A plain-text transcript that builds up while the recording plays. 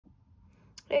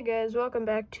Hey guys, welcome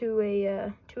back to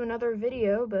another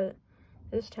video, but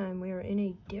this time we are in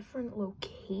a different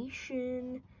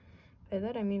location. By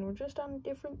that I mean we're just on a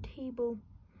different table,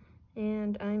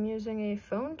 and I'm using a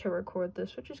phone to record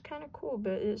this, which is kind of cool,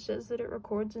 but it says that it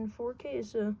records in 4K,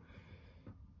 so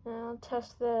I'll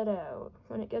test that out.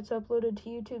 When it gets uploaded to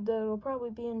YouTube, though, it'll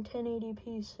probably be in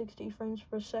 1080p 60 frames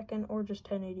per second, or just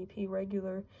 1080p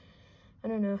regular. I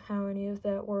don't know how any of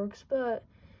that works, but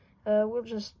we'll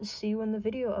just see when the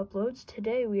video uploads.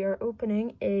 Today we are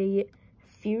opening a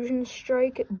Fusion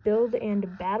Strike Build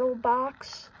and Battle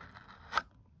Box,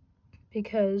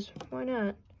 because why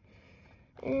not?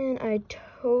 And I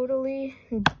totally,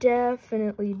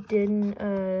 definitely didn't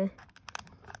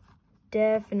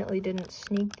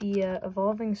sneak the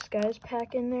Evolving Skies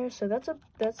pack in there, so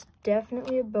that's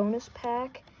definitely a bonus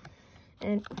pack.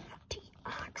 And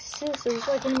Deoxys is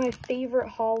like one of my favorite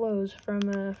holos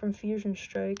from Fusion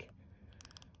Strike.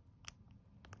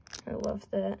 I love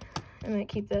that. I might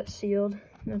keep that sealed.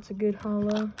 That's a good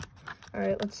holo.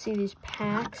 Alright, let's see these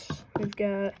packs. We've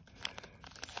got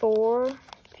 4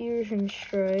 Fusion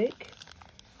Strike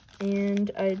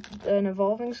and an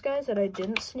Evolving Skies that I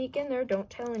didn't sneak in there. Don't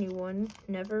tell anyone.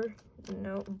 Never.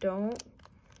 No, don't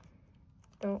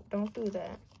do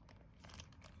that.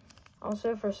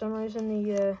 Also, for some reason,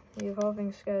 the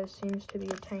Evolving Skies seems to be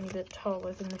a tiny bit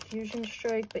taller than the Fusion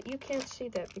Strike, but you can't see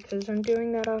that because I'm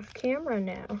doing that off camera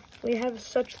now. We have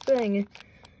such thing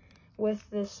with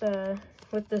this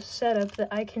setup that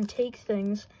I can take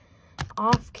things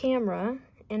off camera,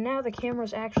 and now the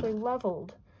camera's actually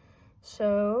leveled.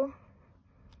 So,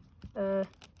 I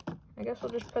guess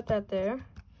we'll just put that there.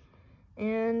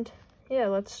 And, yeah,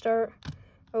 let's start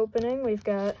opening. We've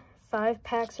got 5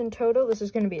 packs in total. This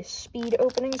is going to be a speed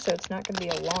opening, so it's not going to be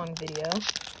a long video.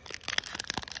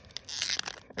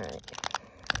 Alright.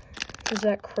 Is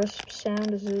that crisp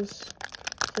sound? Is this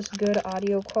good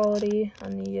audio quality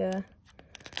on the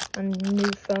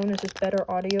new phone? Is this better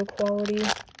audio quality?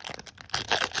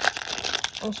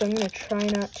 Also, I'm going to try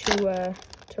not to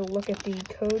look at the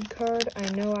code card. I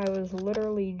know I was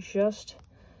literally just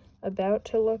about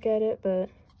to look at it, but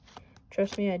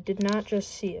trust me, I did not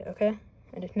just see it, okay?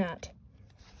 I did not.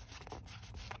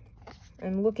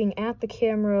 I'm looking at the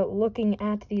camera, looking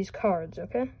at these cards,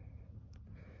 okay?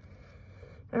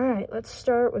 Alright, let's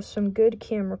start with some good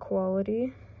camera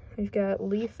quality. We've got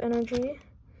Leaf Energy,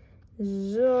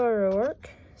 Zoroark,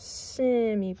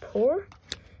 Simipour,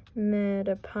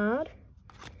 Metapod,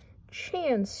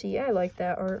 Chansey. I like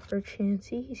that art for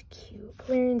Chansey. He's cute.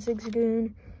 Galarian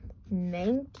Zigzagoon,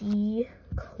 Mankey,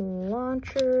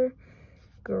 Clauncher,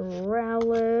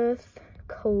 Growlithe,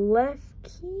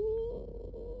 Klefki,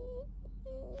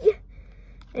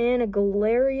 and a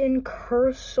Galarian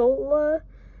Cursola,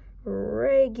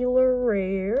 regular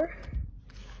rare.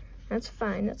 That's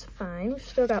fine, that's fine. We've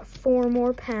still got 4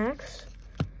 more packs.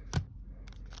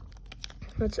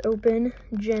 Let's open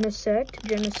Genesect.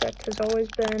 Genesect has always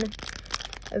been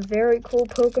a very cool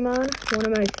Pokemon, one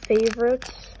of my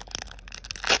favorites.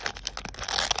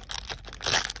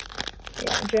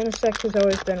 Yeah, Genesect has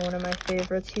always been one of my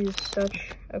favorites. He's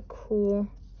such a cool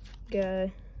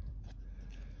guy.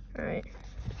 Alright.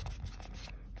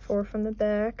 4 from the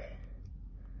back.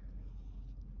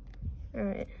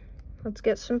 Alright. Let's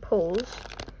get some pulls.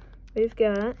 We've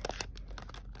got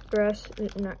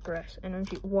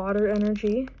Water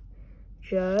Energy,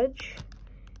 Judge,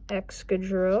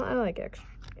 Excadrill. I like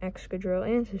Excadrill,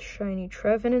 and his shiny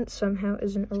Trevenant somehow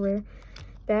isn't a rare.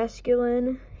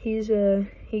 Basculin,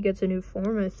 he gets a new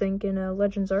form, I think, in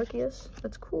Legends Arceus.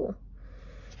 That's cool.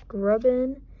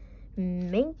 Grubbin,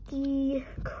 Mankey,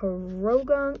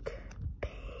 Krogunk,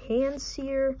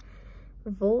 Pansear,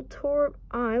 Voltorb.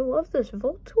 Oh, I love this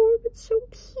Voltorb. It's so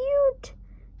cute.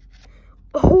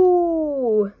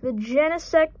 Oh, the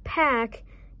Genesect pack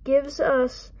gives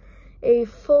us a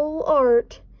full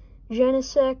art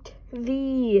Genesect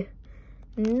V.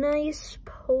 Nice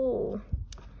pull.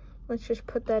 Let's just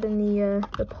put that in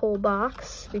the pull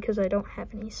box because I don't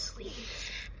have any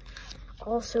sleeves.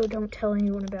 Also, don't tell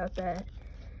anyone about that.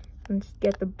 Let's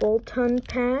get the Boltund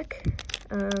pack.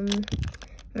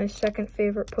 My second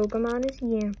favorite Pokemon is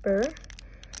Yamper.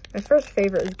 My first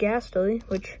favorite is Ghastly,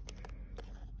 which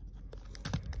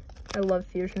I love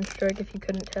Fusion Strike, if you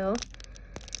couldn't tell.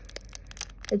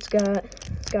 It's got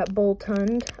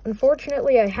Boltund.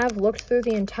 Unfortunately, I have looked through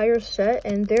the entire set,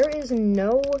 and there is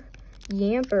no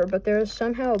Yamper, but there is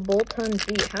somehow a Boltund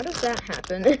V. How does that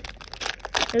happen?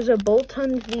 There's a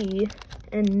Boltund V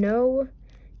and no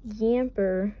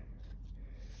Yamper.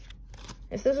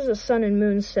 If this is a Sun and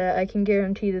Moon set, I can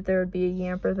guarantee that there would be a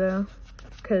Yamper, though,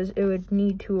 because it would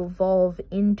need to evolve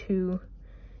into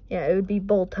Yeah, it would be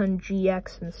Bolton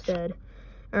GX instead.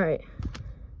 Alright.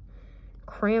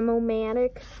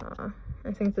 Cramomatic.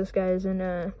 I think this guy is in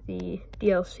the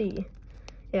DLC.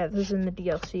 Yeah, this is in the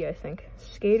DLC, I think.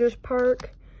 Skaters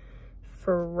Park.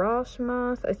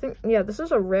 Frostmoth. I think, yeah, this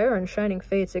is a rare in Shining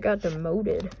Fates. It got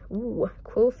demoted. Ooh.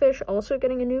 Quillfish also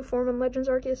getting a new form in Legends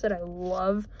Arceus that I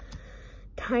love.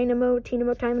 Tynamo.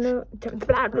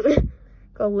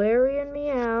 Galarian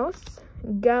Meowth.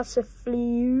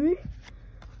 Gossifleur.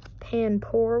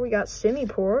 Panpour. We got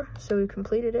Simipour, so we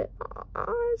completed it. Aw,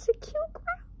 it's a cute Growlithe.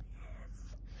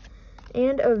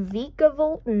 And a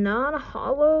Vikavolt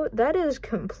non-holo. That is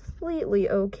completely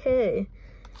okay,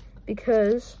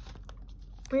 because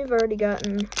we've already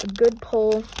gotten a good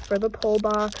pull for the pull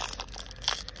box.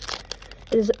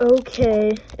 It is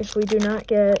okay if we do not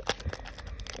get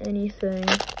anything,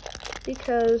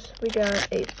 because we got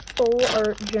a full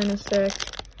art Genesect.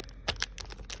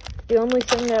 The only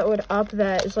thing that would up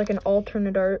that is like an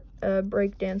alternate art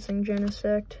breakdancing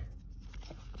Genesect.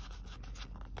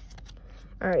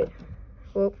 Alright.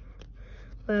 Well,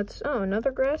 that's, oh,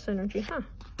 another grass energy, huh?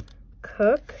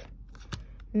 Cook.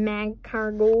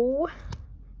 Magcargo.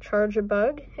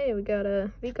 Charge-a-Bug. Hey, we got a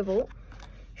Vikavolt.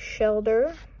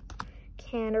 Shelder.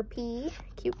 Caterpie.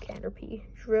 Cute Caterpie.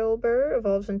 Drillbur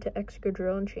evolves into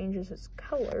Excadrill and changes its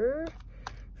color.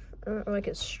 Like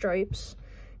its stripes.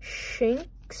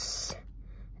 Shinx.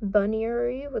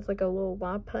 Bunyary with like a little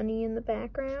Lopunny in the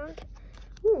background.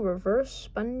 Ooh, reverse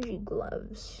spongy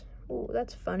gloves. Ooh,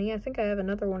 that's funny. I think I have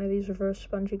another one of these reverse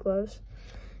spongy gloves.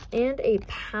 And a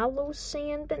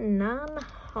Palossand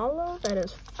non-holo. That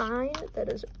is fine. That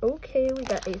is okay. We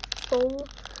got a full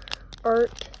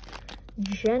art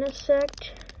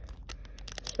Genesect.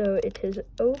 So it is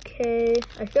okay.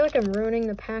 I feel like I'm ruining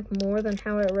the pack more than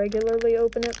how I regularly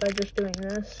open it by just doing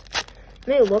this. It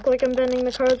may look like I'm bending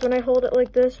the cards when I hold it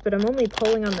like this, but I'm only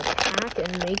pulling on the pack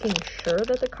and making sure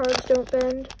that the cards don't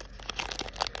bend.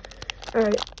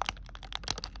 Alright.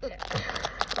 Okay,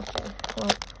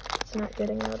 well, it's not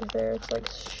getting out of there. It's like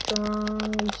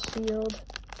strongly sealed.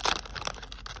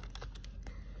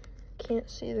 Can't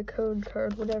see the code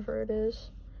card, whatever it is.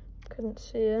 Couldn't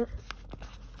see it.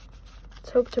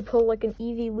 Let's hope to pull like an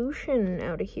evolution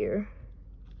out of here.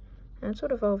 That's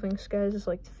what Evolving Skies is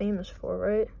like famous for,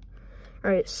 right?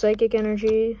 Alright, Psychic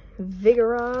Energy,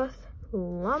 Vigoroth,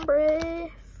 Lombre,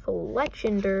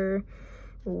 Fletchinder,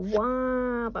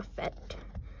 Wobbuffet,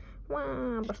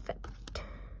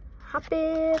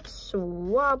 Hoppip,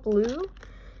 Swablu.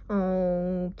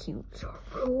 Oh, cute.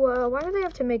 Why do they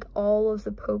have to make all of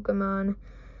the Pokemon,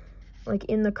 like,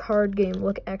 in the card game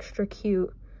look extra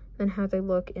cute than how they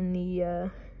look in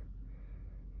the,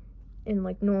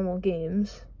 like, normal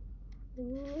games?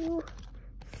 Ooh.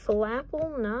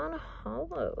 Flapple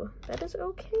non-holo. That is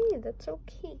okay. That's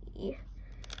okay.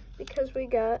 Because we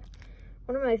got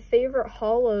one of my favorite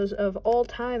holos of all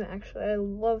time, actually. I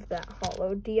love that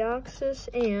holo. Deoxys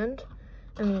and,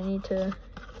 I'm going to need to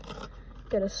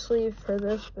get a sleeve for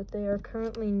this, but they are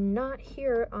currently not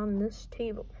here on this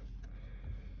table.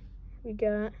 We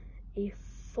got a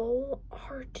full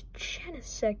art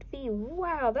Genesect V.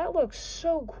 Wow, that looks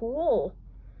so cool.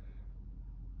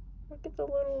 Look at the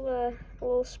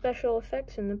little special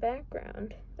effects in the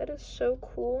background. That is so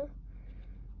cool.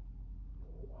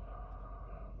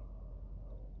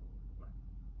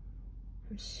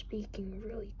 I'm speaking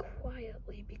really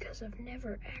quietly because I've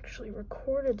never actually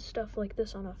recorded stuff like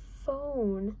this on a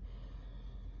phone.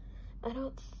 I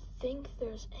don't think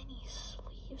there's any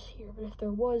sleeves here, but if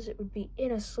there was, it would be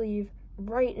in a sleeve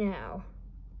right now.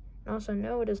 And also,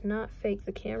 no, it is not fake.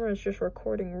 The camera is just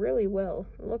recording really well.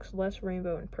 It looks less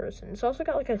rainbow in person. It's also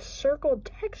got like a circled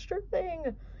texture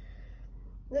thing.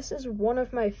 This is one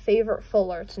of my favorite full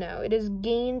arts now. It has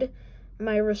gained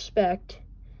my respect.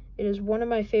 It is one of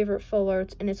my favorite full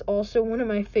arts, and it's also one of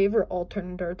my favorite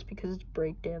alternate arts because it's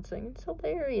breakdancing. It's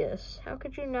hilarious. How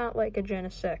could you not like a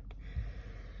Genesect?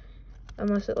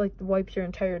 Unless it like wipes your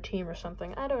entire team or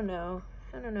something. I don't know.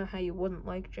 I don't know how you wouldn't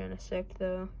like Genesect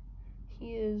though.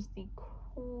 He is the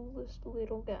coolest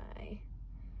little guy.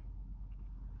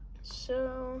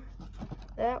 So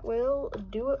that will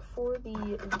do it for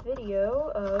the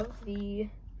video of the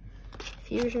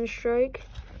Fusion Strike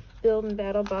build and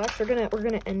battle box. We're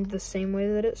gonna end the same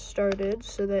way that it started,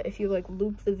 so that if you like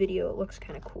loop the video, it looks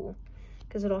kind of cool,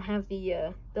 because it'll have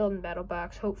the build and battle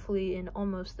box hopefully in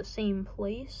almost the same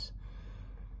place.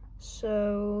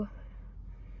 So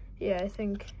yeah, I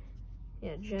think,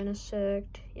 yeah,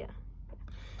 Genesect, yeah.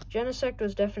 Genesect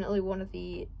was definitely one of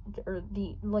the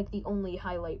only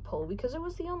highlight pull, because it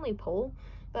was the only pull,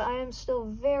 but I am still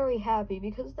very happy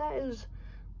because that is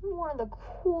one of the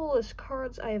coolest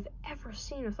cards I have ever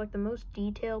seen, with like the most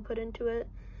detail put into it.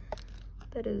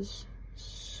 That is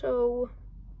so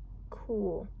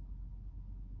cool.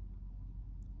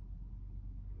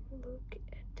 Look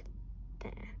at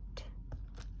that.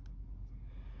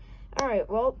 Alright,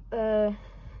 well,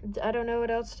 I don't know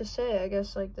what else to say. I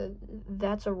guess like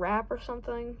that's a wrap or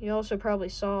something. You also probably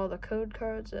saw the code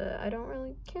cards. I don't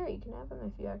really care. You can have them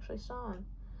if you actually saw them.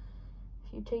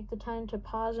 If you take the time to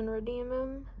pause and redeem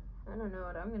them, I don't know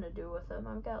what I'm gonna do with them.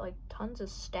 I've got like tons of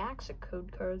stacks of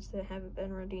code cards that haven't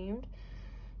been redeemed.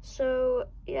 So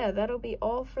yeah, that'll be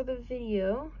all for the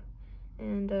video.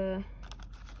 And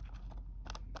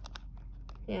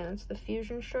yeah, that's the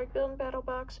Fusion Strike Build and Battle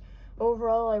Box.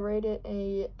 Overall, I rate it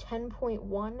a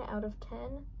 10.1 out of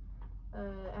 10.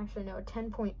 Actually, no, a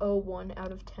 10.01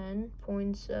 out of 10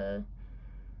 points.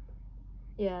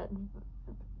 Yeah,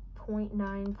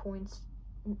 0.9 points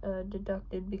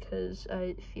deducted because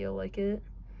I feel like it.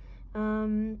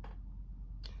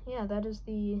 Yeah, that's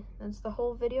the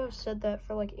whole video. I've said that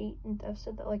like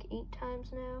 8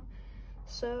 times now.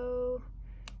 So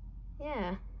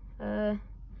yeah,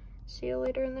 see you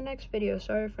later in the next video.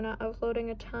 Sorry for not uploading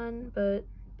a ton, but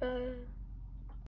bye.